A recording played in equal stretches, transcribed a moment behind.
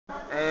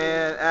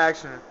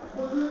reaction.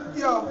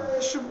 Yo,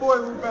 it's your boy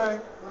Lou Bang.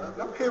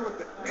 I'm here with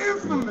the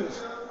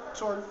infamous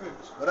TORI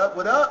FIXX. What up,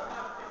 what up?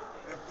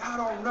 If y'all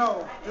don't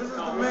know, this is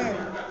the man.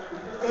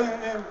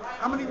 And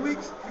how many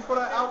weeks before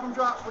that album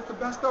drops with the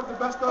best of?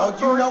 Oh, you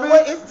TORI know FIXX?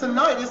 what? It's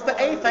tonight. It's the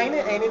 8th, ain't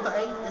it? Ain't it the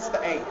 8th? It's the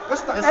 8th.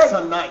 It's the It's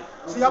 8th. tonight.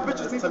 See, y'all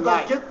bitches It's need to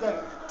tonight. go get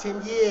that.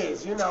 10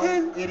 years, you know.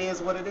 10? It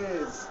is what it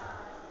is.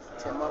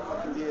 10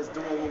 motherfucking years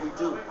doing what we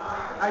do.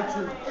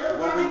 iTunes.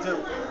 What we do.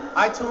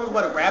 iTunes,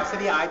 what a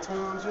Rhapsody,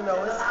 iTunes, you know,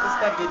 it's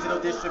that digital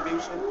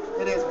distribution.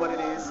 It is what it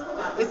is.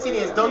 It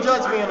is. Don't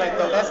judge me on that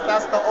though. That's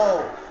the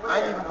old.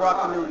 I ain't even brought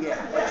the new yet.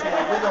 But you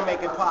know, we gonna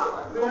make it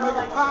pop. We gonna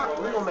make it pop.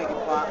 We gonna make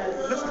it pop.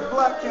 This is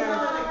Black Cannon.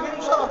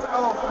 Shout out to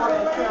L for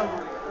running the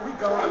camera. We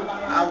go.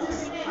 Out.